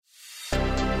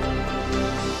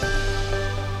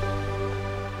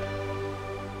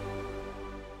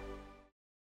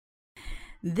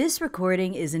This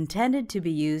recording is intended to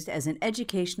be used as an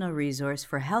educational resource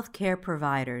for healthcare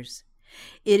providers.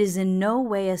 It is in no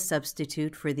way a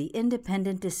substitute for the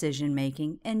independent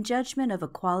decision-making and judgment of a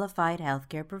qualified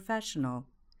healthcare professional.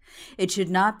 It should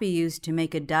not be used to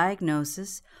make a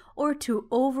diagnosis or to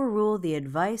overrule the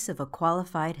advice of a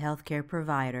qualified healthcare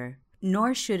provider,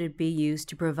 nor should it be used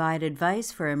to provide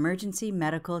advice for emergency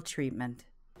medical treatment.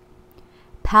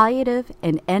 Palliative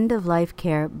and End-of-Life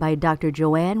Care by Dr.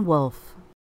 Joanne Wolfe.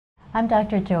 I'm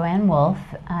Dr. Joanne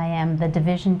Wolfe. I am the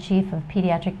Division Chief of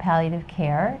Pediatric Palliative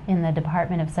Care in the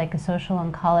Department of Psychosocial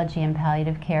Oncology and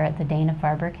Palliative Care at the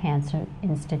Dana-Farber Cancer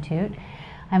Institute.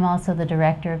 I'm also the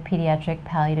Director of Pediatric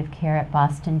Palliative Care at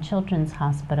Boston Children's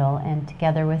Hospital, and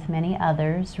together with many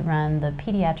others run the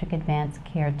Pediatric Advanced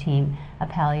Care Team, a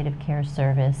palliative care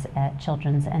service at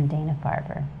Children's and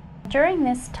Dana-Farber. During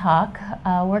this talk,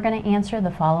 we're going to answer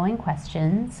the following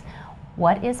questions.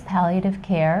 What is palliative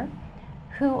care?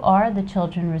 Who are the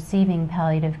children receiving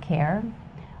palliative care?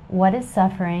 What is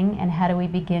suffering and how do we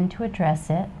begin to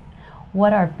address it?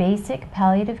 What are basic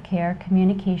palliative care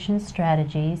communication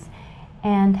strategies?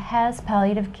 And has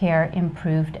palliative care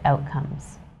improved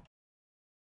outcomes?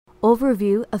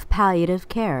 Overview of palliative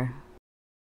care.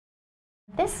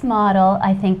 This model,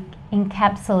 I think,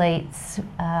 encapsulates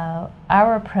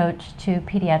our approach to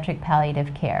pediatric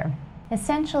palliative care.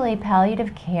 Essentially,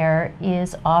 palliative care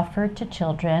is offered to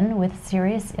children with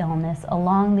serious illness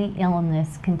along the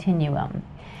illness continuum.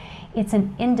 It's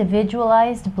an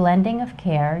individualized blending of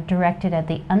care directed at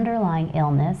the underlying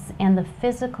illness and the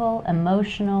physical,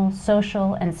 emotional,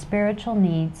 social, and spiritual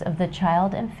needs of the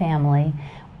child and family,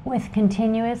 with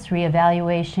continuous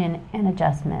reevaluation and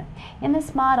adjustment. In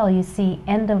this model, you see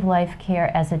end-of-life care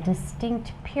as a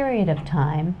distinct period of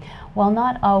time. While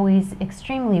not always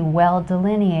extremely well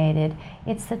delineated,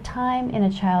 it's the time in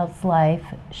a child's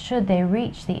life, should they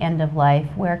reach the end of life,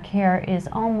 where care is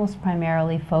almost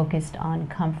primarily focused on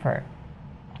comfort.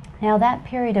 Now, that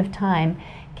period of time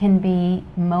can be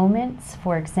moments,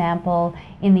 for example,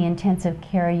 in the intensive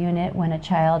care unit when a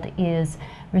child is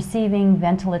receiving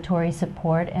ventilatory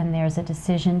support and there's a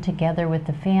decision together with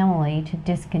the family to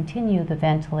discontinue the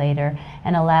ventilator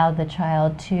and allow the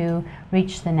child to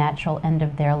reach the natural end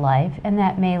of their life. And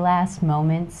that may last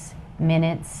moments,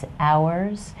 minutes,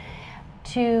 hours,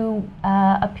 to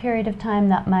a period of time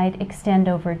that might extend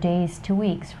over days to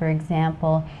weeks. For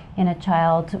example, in a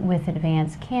child with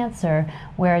advanced cancer,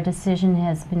 where a decision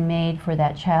has been made for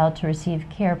that child to receive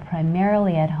care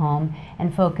primarily at home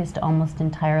and focused almost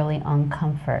entirely on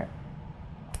comfort.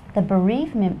 The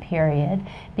bereavement period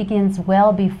begins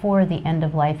well before the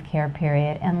end-of-life care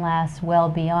period and lasts well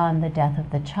beyond the death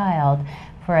of the child,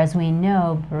 for as we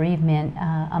know, bereavement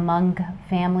among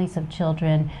families of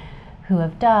children who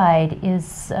have died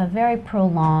is very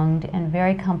prolonged and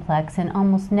very complex and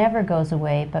almost never goes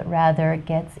away, but rather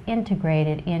gets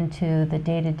integrated into the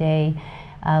day-to-day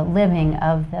living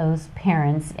of those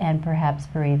parents and perhaps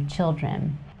bereaved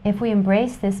children. If we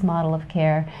embrace this model of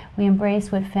care, we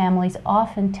embrace what families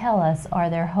often tell us are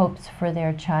their hopes for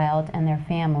their child and their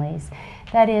families.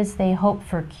 That is, they hope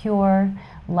for cure,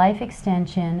 life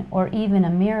extension, or even a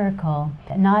miracle,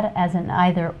 not as an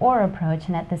either-or approach,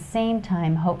 and at the same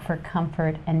time hope for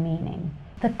comfort and meaning.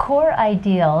 The core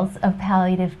ideals of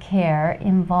palliative care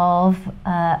involve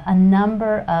a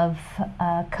number of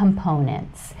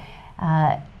components: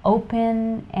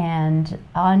 open and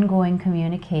ongoing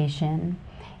communication,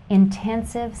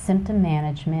 intensive symptom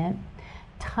management,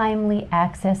 timely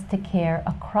access to care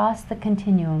across the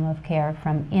continuum of care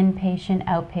from inpatient,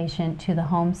 outpatient to the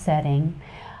home setting,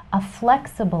 a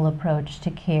flexible approach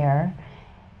to care,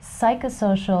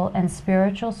 psychosocial and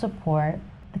spiritual support,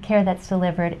 the care that's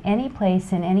delivered any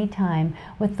place and any time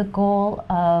with the goal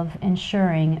of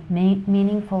ensuring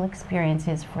meaningful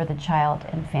experiences for the child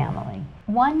and family.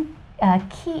 One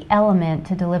key element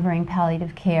to delivering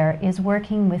palliative care is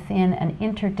working within an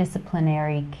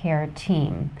interdisciplinary care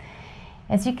team.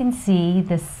 As you can see,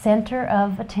 the center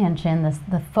of attention,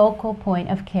 the focal point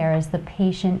of care, is the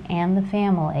patient and the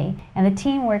family, and the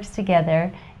team works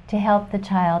together to help the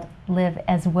child live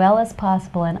as well as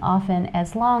possible and often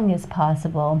as long as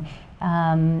possible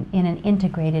in an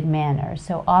integrated manner.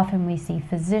 So often we see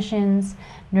physicians,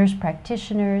 nurse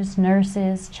practitioners,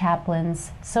 nurses,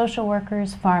 chaplains, social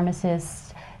workers,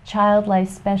 pharmacists, child life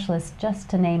specialists, just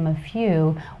to name a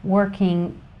few,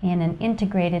 working in an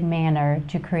integrated manner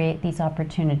to create these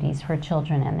opportunities for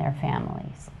children and their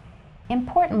families.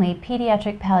 Importantly,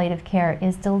 pediatric palliative care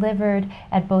is delivered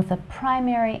at both a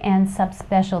primary and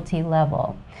subspecialty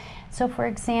level. So for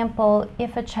example,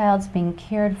 if a child's being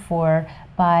cared for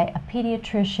by a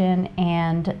pediatrician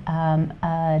and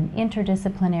an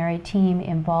interdisciplinary team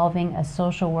involving a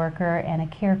social worker and a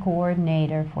care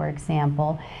coordinator, for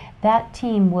example, that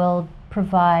team will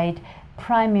provide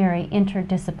primary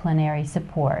interdisciplinary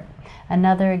support.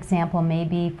 Another example may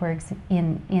be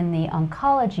in the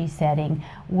oncology setting,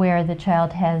 where the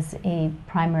child has a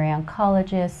primary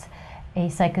oncologist, a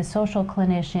psychosocial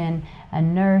clinician, a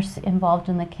nurse involved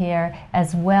in the care,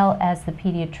 as well as the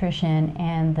pediatrician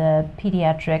and the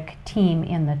pediatric team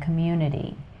in the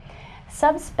community.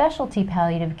 Subspecialty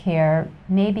palliative care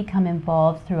may become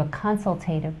involved through a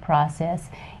consultative process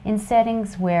in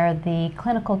settings where the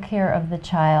clinical care of the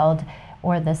child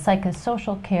or the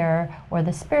psychosocial care or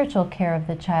the spiritual care of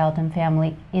the child and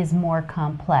family is more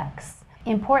complex.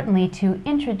 Importantly, to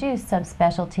introduce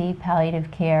subspecialty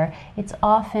palliative care, it's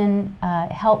often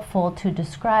helpful to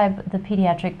describe the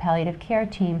pediatric palliative care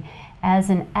team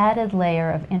as an added layer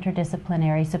of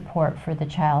interdisciplinary support for the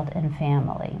child and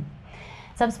family.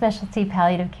 Subspecialty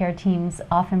palliative care teams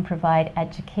often provide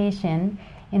education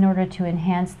in order to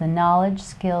enhance the knowledge,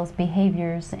 skills,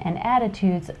 behaviors, and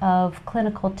attitudes of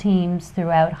clinical teams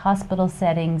throughout hospital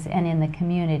settings and in the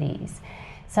communities.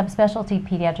 Subspecialty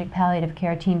pediatric palliative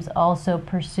care teams also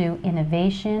pursue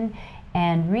innovation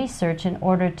and research in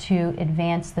order to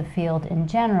advance the field in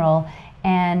general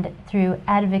and through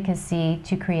advocacy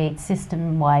to create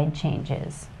system-wide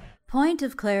changes. Point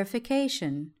of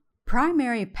clarification.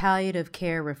 Primary palliative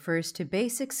care refers to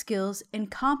basic skills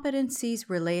and competencies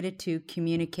related to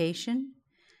communication,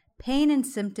 pain and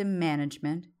symptom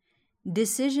management,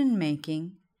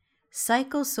 decision-making,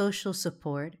 psychosocial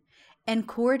support, and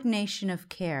coordination of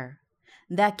care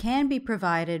that can be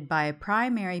provided by a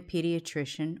primary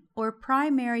pediatrician or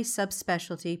primary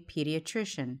subspecialty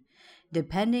pediatrician,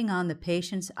 depending on the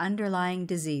patient's underlying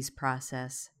disease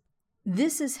process.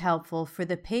 This is helpful for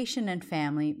the patient and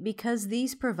family because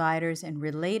these providers and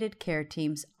related care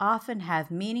teams often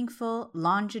have meaningful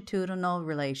longitudinal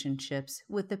relationships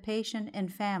with the patient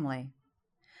and family.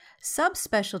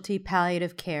 Subspecialty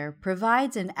palliative care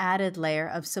provides an added layer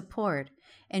of support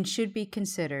and should be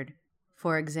considered,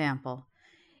 for example,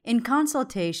 in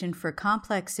consultation for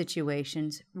complex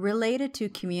situations related to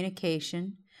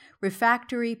communication,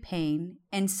 refractory pain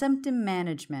and symptom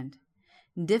management,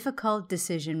 difficult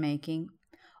decision-making,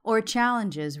 or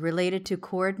challenges related to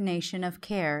coordination of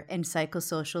care and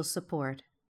psychosocial support.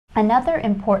 Another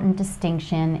important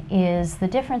distinction is the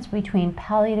difference between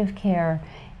palliative care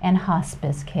and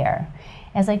hospice care.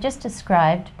 As I just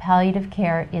described, palliative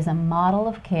care is a model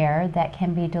of care that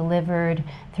can be delivered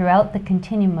throughout the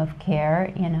continuum of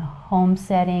care in a home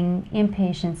setting,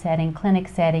 inpatient setting, clinic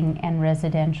setting, and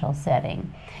residential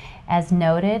setting. As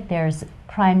noted, there's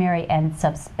primary and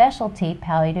subspecialty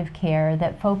palliative care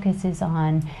that focuses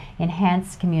on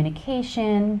enhanced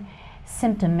communication,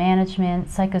 symptom management,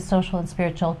 psychosocial and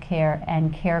spiritual care,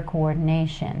 and care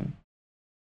coordination.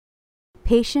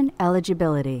 Patient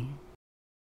eligibility.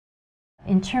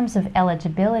 In terms of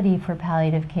eligibility for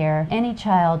palliative care, any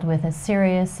child with a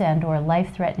serious and/or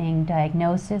life-threatening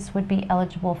diagnosis would be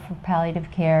eligible for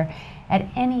palliative care at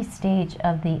any stage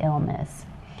of the illness.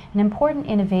 An important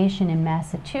innovation in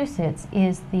Massachusetts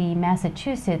is the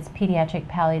Massachusetts Pediatric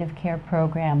Palliative Care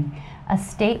Program, a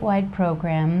statewide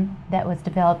program that was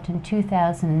developed in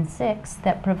 2006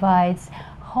 that provides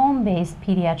home-based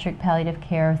pediatric palliative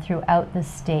care throughout the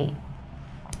state.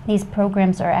 These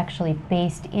programs are actually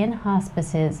based in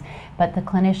hospices, but the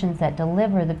clinicians that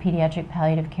deliver the pediatric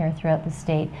palliative care throughout the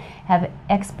state have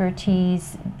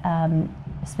expertise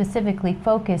specifically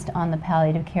focused on the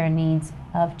palliative care needs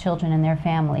of children and their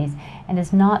families, and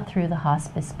is not through the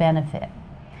hospice benefit.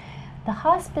 The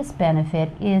hospice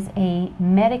benefit is a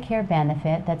Medicare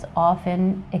benefit that's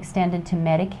often extended to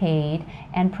Medicaid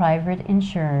and private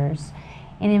insurers.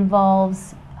 It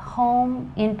involves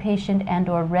home, inpatient,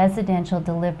 and/or residential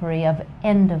delivery of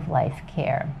end-of-life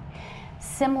care.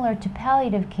 Similar to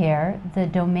palliative care, the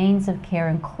domains of care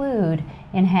include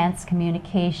enhanced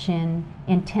communication,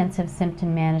 intensive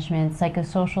symptom management,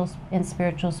 psychosocial and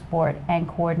spiritual support, and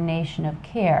coordination of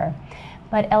care.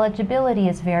 But eligibility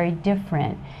is very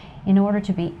different. In order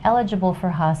to be eligible for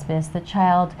hospice, the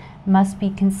child must be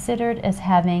considered as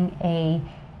having a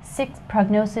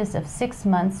prognosis of 6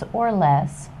 months or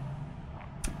less,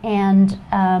 and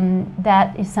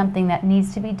that is something that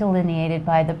needs to be delineated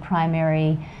by the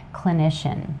primary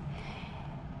clinician.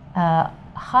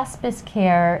 Hospice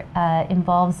care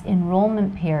involves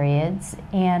enrollment periods,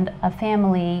 and a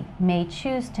family may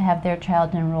choose to have their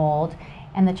child enrolled,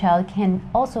 and the child can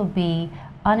also be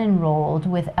unenrolled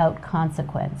without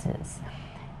consequences.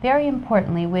 Very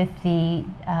importantly, with the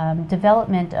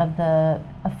development of the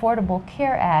Affordable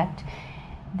Care Act,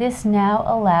 this now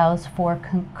allows for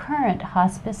concurrent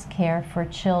hospice care for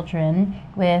children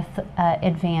with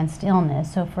advanced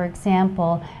illness. So for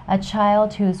example, a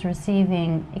child who's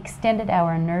receiving extended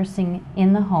hour nursing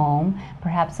in the home,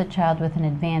 perhaps a child with an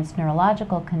advanced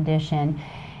neurological condition,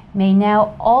 may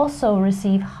now also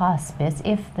receive hospice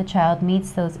if the child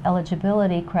meets those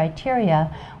eligibility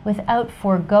criteria without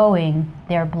foregoing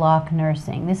their block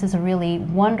nursing. This is a really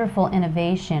wonderful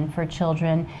innovation for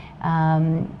children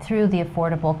through the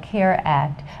Affordable Care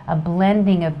Act, a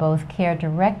blending of both care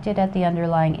directed at the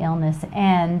underlying illness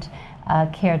and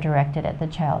care directed at the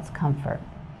child's comfort.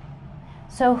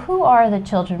 So who are the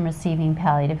children receiving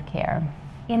palliative care?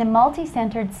 In a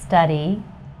multi-centered study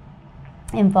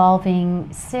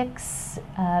involving 6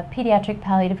 pediatric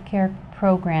palliative care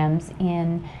programs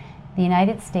in the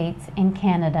United States and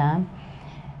Canada,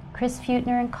 Chris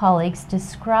Feutner and colleagues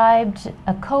described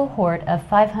a cohort of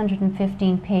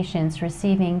 515 patients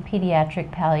receiving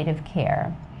pediatric palliative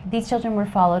care. These children were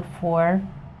followed for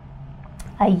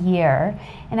a year,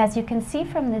 and as you can see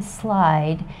from this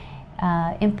slide,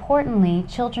 importantly,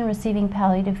 children receiving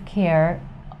palliative care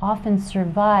often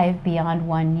survive beyond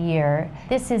 1 year.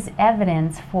 This is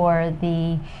evidence for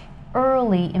the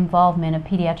early involvement of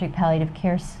pediatric palliative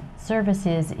care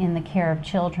services in the care of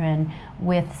children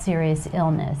with serious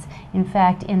illness. In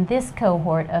fact, in this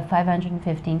cohort of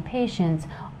 515 patients,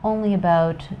 only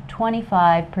about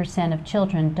 25% of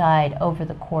children died over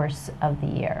the course of the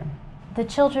year. The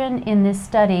children in this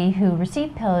study who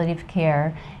received palliative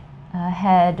care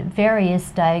had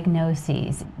various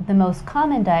diagnoses. The most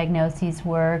common diagnoses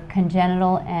were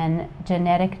congenital and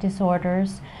genetic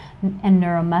disorders and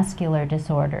neuromuscular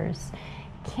disorders.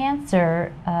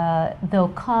 Cancer, though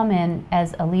common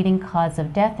as a leading cause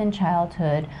of death in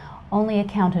childhood, only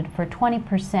accounted for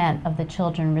 20% of the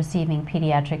children receiving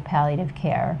pediatric palliative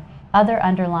care. Other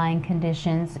underlying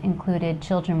conditions included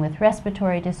children with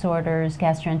respiratory disorders,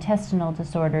 gastrointestinal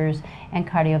disorders, and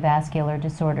cardiovascular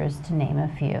disorders, to name a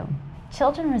few.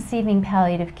 Children receiving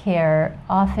palliative care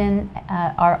often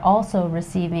are also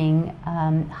receiving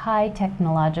high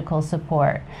technological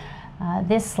support.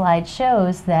 This slide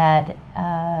shows that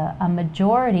a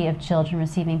majority of children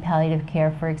receiving palliative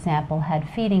care, for example, had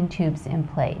feeding tubes in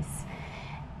place.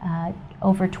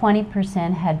 Over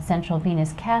 20% had central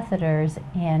venous catheters,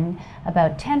 and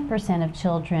about 10% of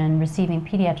children receiving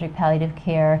pediatric palliative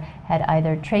care had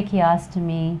either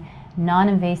tracheostomy,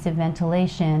 non-invasive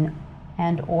ventilation,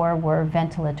 and or were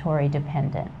ventilatory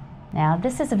dependent. Now,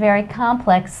 this is a very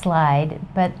complex slide,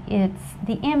 but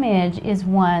the image is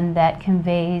one that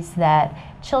conveys that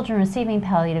children receiving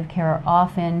palliative care are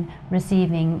often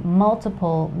receiving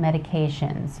multiple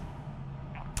medications.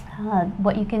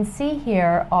 What you can see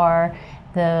here are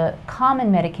the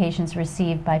common medications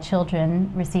received by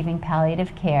children receiving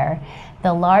palliative care.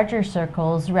 The larger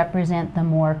circles represent the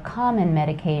more common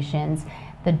medications.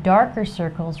 The darker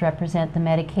circles represent the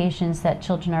medications that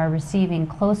children are receiving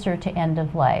closer to end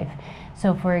of life.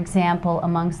 So for example,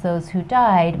 amongst those who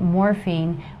died,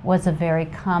 morphine was a very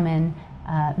common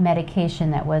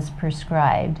medication that was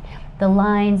prescribed. The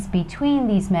lines between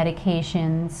these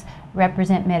medications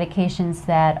represent medications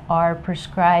that are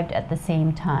prescribed at the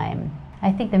same time.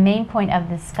 I think the main point of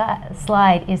this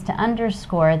slide is to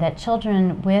underscore that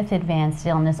children with advanced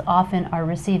illness often are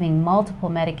receiving multiple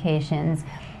medications,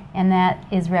 and that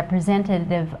is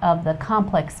representative of the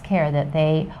complex care that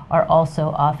they are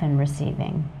also often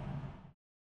receiving.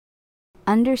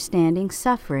 Understanding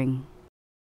suffering.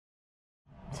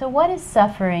 So what is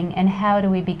suffering, and how do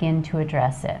we begin to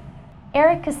address it?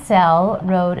 Eric Cassell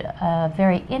wrote a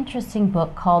very interesting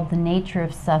book called The Nature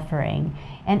of Suffering,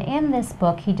 and in this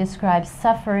book he describes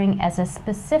suffering as a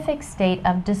specific state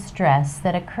of distress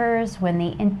that occurs when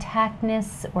the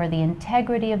intactness or the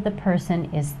integrity of the person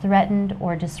is threatened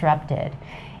or disrupted.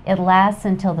 It lasts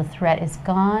until the threat is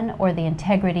gone or the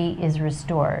integrity is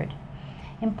restored.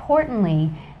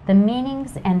 Importantly, the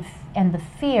meanings and the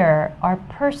fear are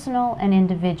personal and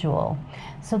individual,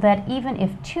 so that even if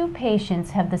 2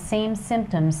 patients have the same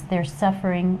symptoms, their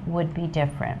suffering would be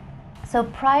different. So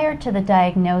prior to the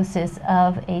diagnosis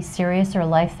of a serious or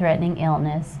life-threatening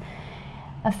illness,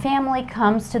 a family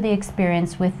comes to the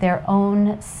experience with their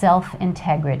own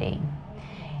self-integrity.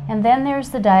 And then there's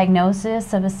the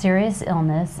diagnosis of a serious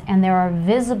illness, and there are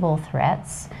visible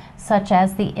threats, such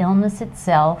as the illness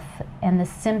itself and the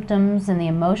symptoms and the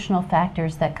emotional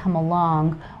factors that come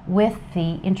along with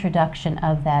the introduction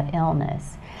of that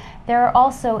illness. There are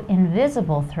also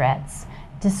invisible threats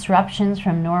disruptions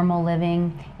from normal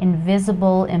living,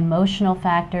 invisible emotional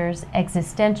factors,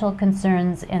 existential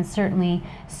concerns, and certainly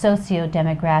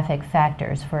socio-demographic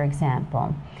factors, for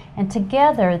example. And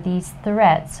together, these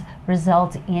threats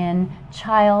result in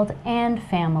child and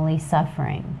family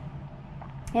suffering.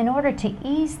 In order to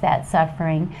ease that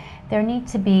suffering, there need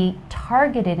to be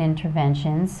targeted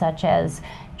interventions such as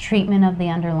treatment of the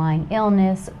underlying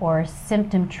illness or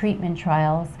symptom treatment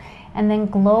trials, and then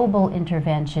global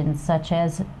interventions such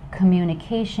as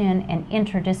communication and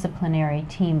interdisciplinary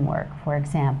teamwork, for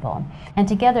example. And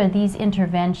together, these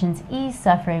interventions ease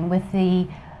suffering with the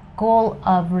goal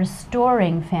of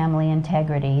restoring family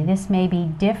integrity. This may be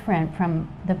different from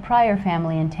the prior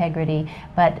family integrity,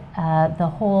 but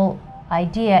the whole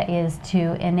idea is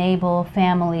to enable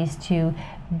families to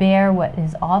bear what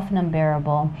is often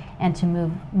unbearable and to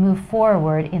move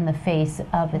forward in the face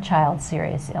of a child's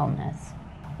serious illness.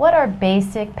 What are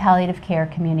basic palliative care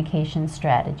communication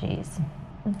strategies?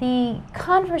 The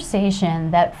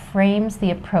conversation that frames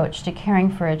the approach to caring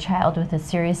for a child with a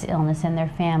serious illness and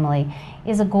their family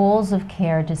is a goals of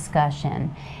care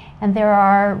discussion. And there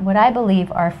are what I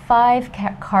believe are 5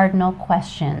 cardinal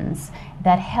questions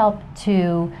that help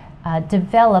to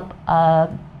develop a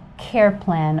care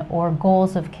plan or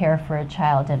goals of care for a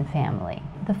child and family.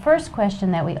 The first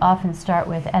question that we often start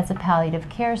with as a palliative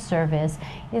care service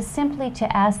is simply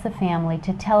to ask the family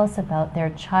to tell us about their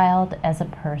child as a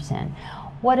person.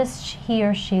 What is he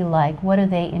or she like? What do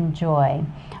they enjoy?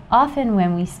 Often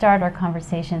when we start our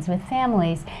conversations with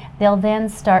families, they'll then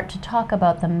start to talk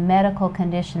about the medical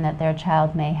condition that their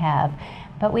child may have.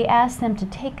 But we ask them to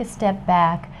take a step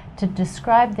back to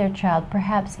describe their child,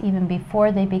 perhaps even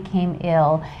before they became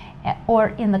ill, or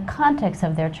in the context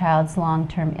of their child's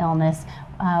long-term illness,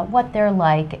 what they're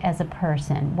like as a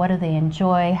person. What do they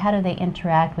enjoy? How do they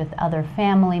interact with other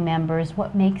family members?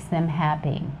 What makes them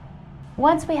happy?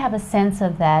 Once we have a sense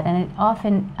of that, and it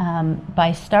often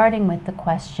by starting with the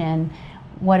question,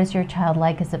 what is your child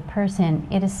like as a person,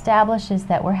 it establishes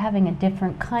that we're having a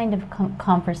different kind of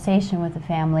conversation with the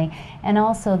family, and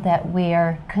also that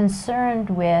we're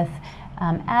concerned with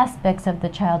aspects of the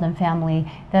child and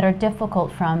family that are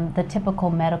difficult from the typical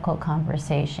medical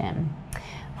conversation.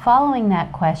 Following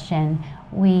that question,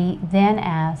 we then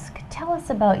ask, tell us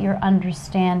about your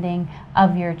understanding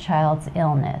of your child's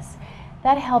illness.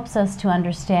 That helps us to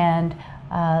understand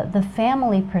the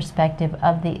family perspective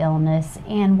of the illness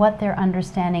and what their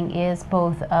understanding is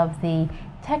both of the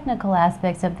technical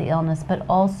aspects of the illness, but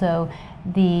also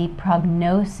the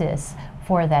prognosis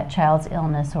for that child's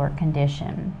illness or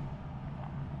condition.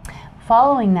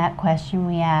 Following that question,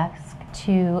 we ask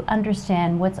to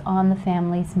understand what's on the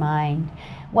family's mind,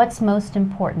 what's most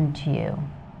important to you,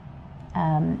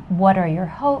 what are your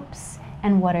hopes,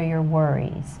 and what are your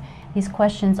worries. These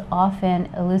questions often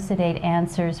elucidate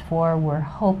answers for we're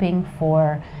hoping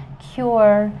for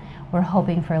cure, we're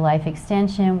hoping for life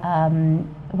extension,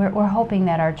 we're hoping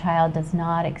that our child does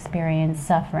not experience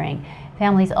suffering.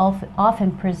 Families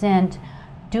often present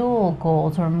dual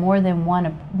goals or more than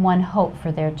one hope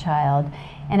for their child,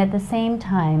 and at the same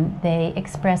time they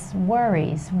express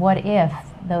worries. What if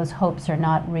those hopes are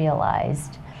not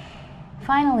realized?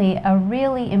 Finally, a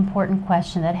really important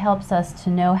question that helps us to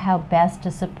know how best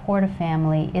to support a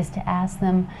family is to ask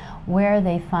them where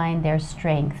they find their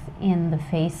strength in the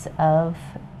face of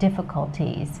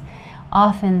difficulties.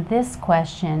 Often this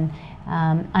question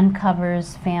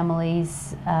uncovers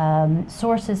families'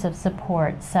 sources of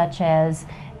support, such as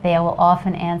they will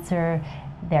often answer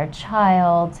their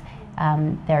child,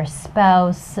 their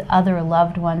spouse, other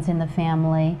loved ones in the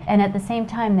family, and at the same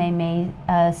time they may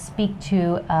speak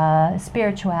to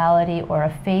spirituality or a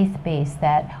faith base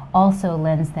that also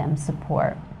lends them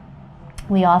support.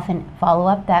 We often follow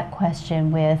up that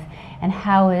question with, and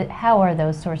how are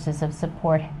those sources of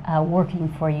support working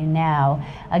for you now?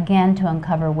 Again, to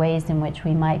uncover ways in which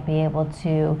we might be able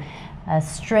to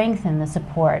strengthen the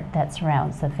support that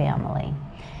surrounds the family.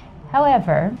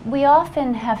 However, we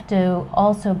often have to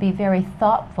also be very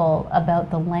thoughtful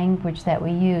about the language that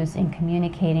we use in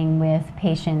communicating with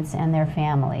patients and their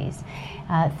families.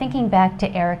 Thinking back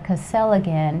to Eric Cassell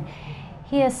again,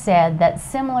 he has said that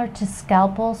similar to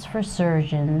scalpels for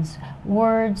surgeons,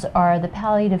 words are the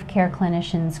palliative care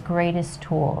clinician's greatest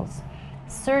tools.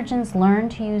 Surgeons learn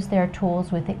to use their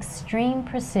tools with extreme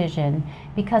precision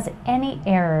because any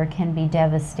error can be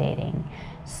devastating.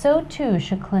 So too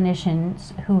should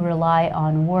clinicians who rely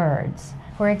on words.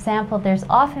 For example, there's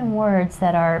often words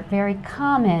that are very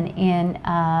common in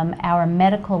our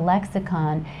medical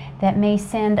lexicon that may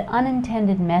send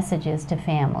unintended messages to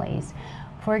families.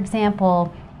 For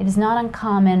example, it is not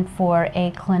uncommon for a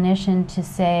clinician to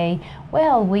say,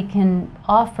 well, we can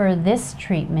offer this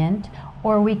treatment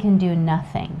or we can do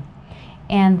nothing.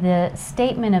 And the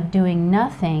statement of doing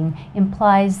nothing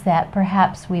implies that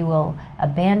perhaps we will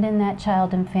abandon that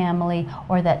child and family,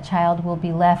 or that child will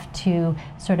be left to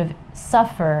sort of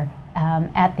suffer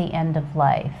at the end of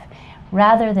life.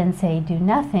 Rather than say do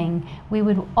nothing, we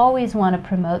would always want to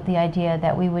promote the idea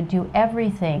that we would do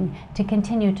everything to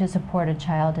continue to support a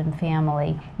child and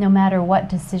family, no matter what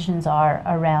decisions are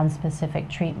around specific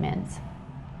treatments.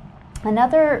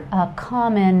 Another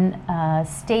common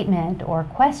statement or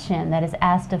question that is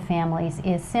asked of families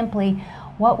is simply,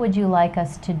 what would you like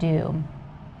us to do?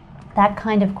 That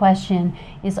kind of question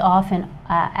is often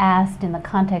asked in the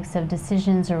context of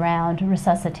decisions around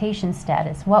resuscitation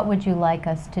status. What would you like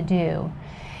us to do?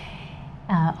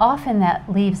 Often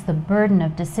that leaves the burden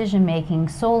of decision making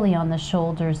solely on the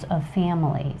shoulders of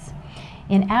families.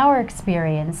 In our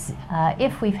experience,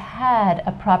 if we've had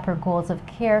a proper goals of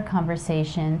care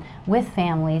conversation with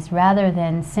families, rather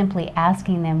than simply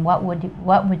asking them, what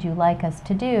would you like us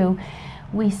to do,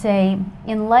 we say,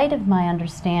 in light of my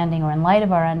understanding, or in light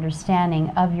of our understanding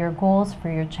of your goals for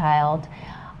your child,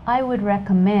 I would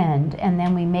recommend, and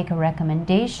then we make a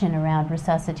recommendation around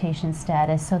resuscitation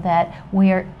status so that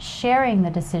we're sharing the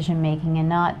decision making and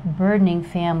not burdening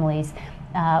families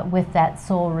with that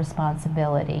sole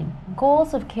responsibility.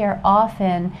 Goals of care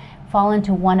often fall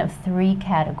into one of three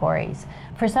categories.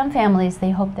 For some families,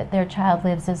 they hope that their child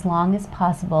lives as long as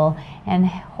possible and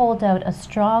hold out a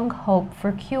strong hope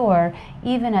for cure,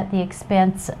 even at the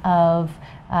expense of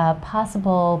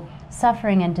possible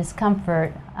suffering and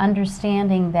discomfort,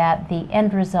 understanding that the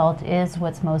end result is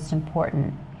what's most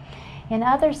important. In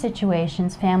other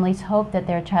situations, families hope that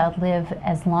their child live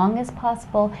as long as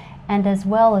possible and as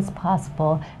well as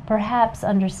possible, perhaps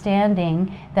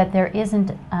understanding that there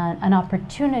isn't an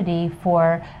opportunity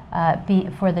for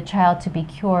the child to be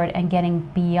cured and getting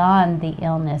beyond the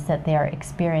illness that they're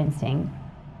experiencing.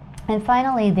 And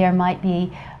finally, there might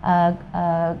be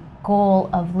a goal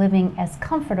of living as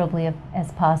comfortably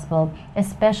as possible,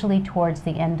 especially towards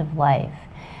the end of life.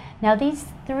 Now, these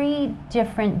three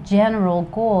different general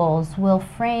goals will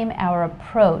frame our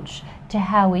approach to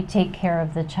how we take care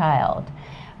of the child.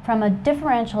 From a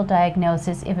differential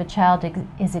diagnosis, if a child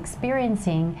is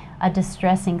experiencing a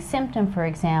distressing symptom, for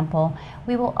example,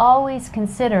 we will always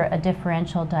consider a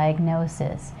differential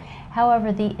diagnosis.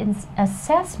 However, the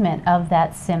assessment of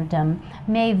that symptom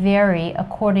may vary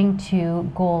according to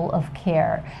goal of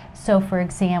care. So, for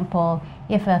example,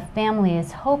 if a family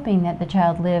is hoping that the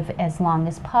child live as long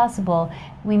as possible,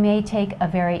 we may take a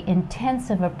very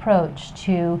intensive approach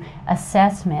to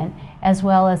assessment, as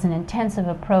well as an intensive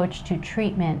approach to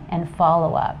treatment and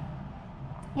follow-up.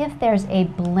 If there's a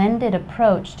blended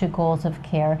approach to goals of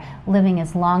care, living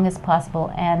as long as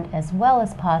possible and as well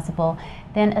as possible,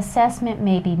 then assessment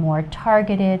may be more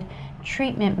targeted,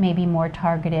 treatment may be more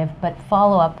targeted, but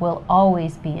follow-up will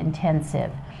always be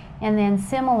intensive. And then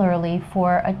similarly,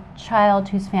 for a child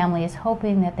whose family is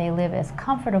hoping that they live as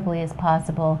comfortably as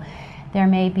possible, there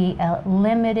may be a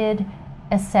limited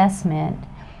assessment,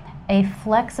 a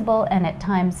flexible and at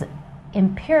times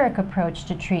empiric approach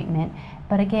to treatment,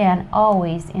 but again,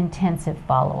 always intensive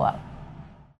follow-up.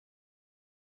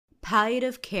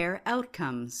 Palliative care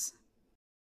outcomes.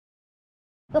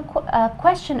 The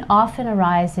question often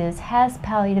arises, has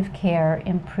palliative care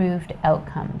improved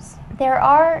outcomes? There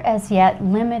are as yet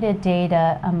limited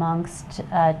data amongst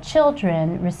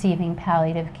children receiving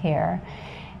palliative care.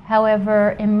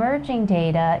 However, emerging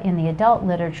data in the adult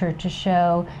literature to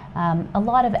show a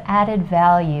lot of added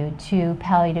value to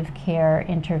palliative care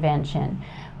intervention.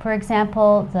 For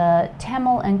example, the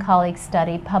Temmel and colleagues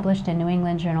study published in New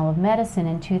England Journal of Medicine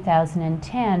in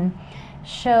 2010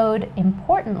 showed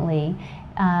importantly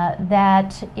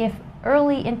that if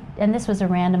early, and this was a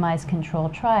randomized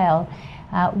controlled trial,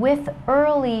 with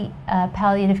early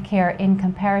palliative care in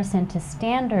comparison to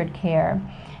standard care,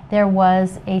 there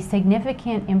was a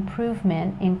significant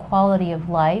improvement in quality of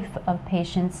life of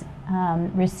patients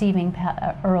receiving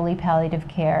early palliative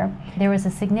care. There was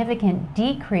a significant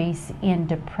decrease in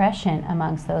depression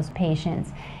amongst those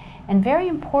patients. And very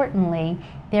importantly,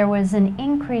 there was an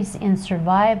increase in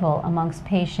survival amongst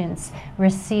patients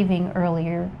receiving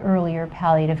earlier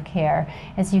palliative care.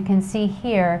 As you can see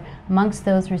here, amongst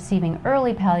those receiving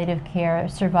early palliative care,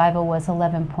 survival was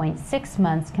 11.6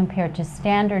 months compared to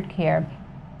standard care,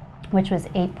 which was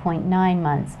 8.9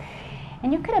 months.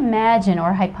 And you could imagine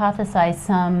or hypothesize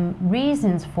some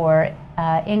reasons for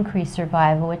increased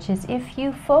survival, which is if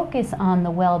you focus on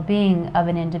the well-being of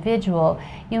an individual,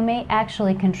 you may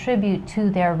actually contribute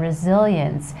to their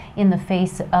resilience in the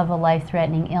face of a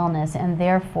life-threatening illness and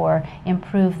therefore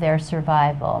improve their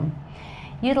survival.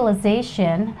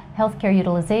 Healthcare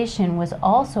utilization was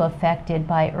also affected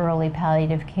by early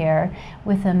palliative care,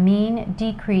 with a mean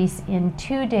decrease in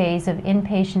 2 days of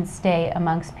inpatient stay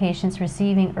amongst patients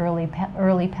receiving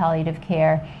early palliative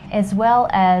care, as well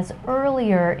as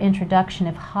earlier introduction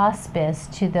of hospice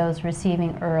to those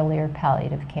receiving earlier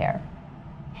palliative care.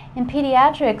 In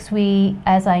pediatrics, we,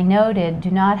 as I noted, do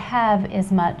not have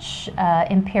as much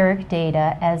empiric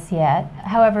data as yet.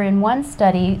 However, in one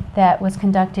study that was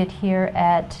conducted here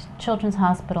at Children's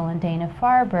Hospital in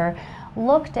Dana-Farber,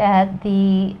 looked at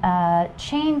the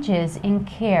changes in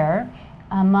care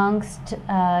amongst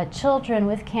children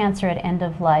with cancer at end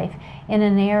of life in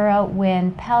an era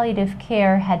when palliative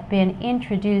care had been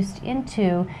introduced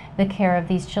into the care of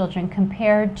these children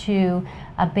compared to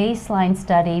a baseline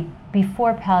study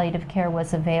before palliative care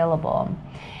was available.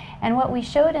 And what we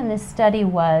showed in this study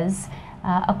was,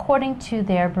 according to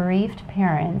their bereaved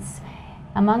parents,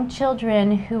 among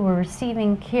children who were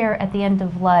receiving care at the end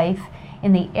of life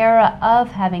in the era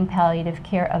of having palliative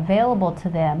care available to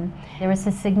them, there was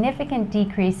a significant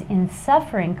decrease in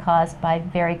suffering caused by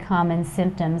very common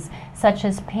symptoms such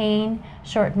as pain,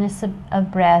 shortness of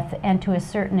breath, and to a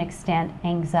certain extent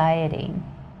anxiety.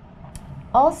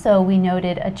 Also, we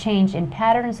noted a change in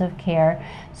patterns of care.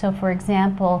 So, for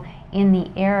example, in the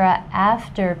era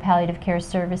after palliative care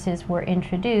services were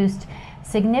introduced,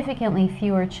 significantly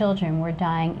fewer children were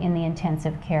dying in the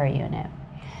intensive care unit.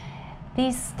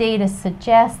 These data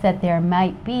suggest that there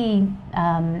might be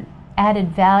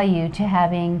added value to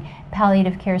having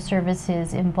palliative care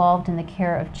services involved in the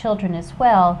care of children as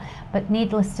well, but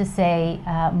needless to say,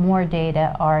 more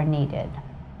data are needed.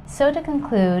 So to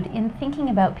conclude, in thinking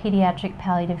about pediatric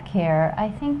palliative care, I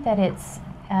think that it's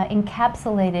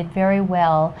encapsulated very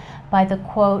well by the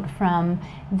quote from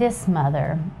this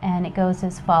mother, and it goes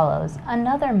as follows.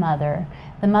 Another mother,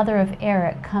 the mother of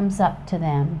Eric, comes up to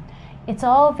them. It's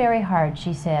all very hard,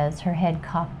 she says, her head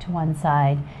cocked to one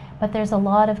side, but there's a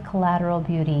lot of collateral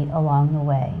beauty along the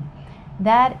way.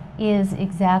 That is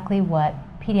exactly what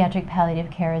pediatric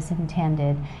palliative care is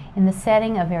intended. In the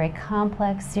setting of very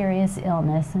complex, serious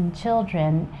illness in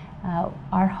children,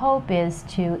 our hope is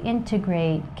to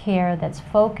integrate care that's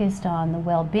focused on the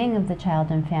well-being of the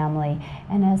child and family,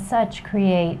 and as such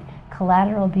create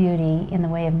collateral beauty in the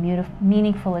way of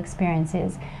meaningful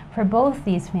experiences for both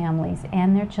these families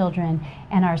and their children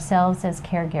and ourselves as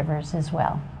caregivers as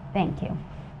well. Thank you.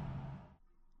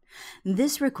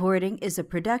 This recording is a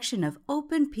production of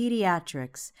Open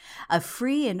Pediatrics, a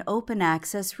free and open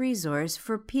access resource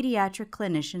for pediatric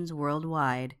clinicians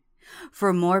worldwide.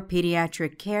 For more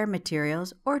pediatric care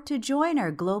materials or to join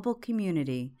our global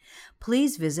community,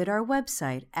 please visit our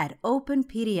website at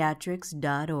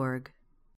openpediatrics.org.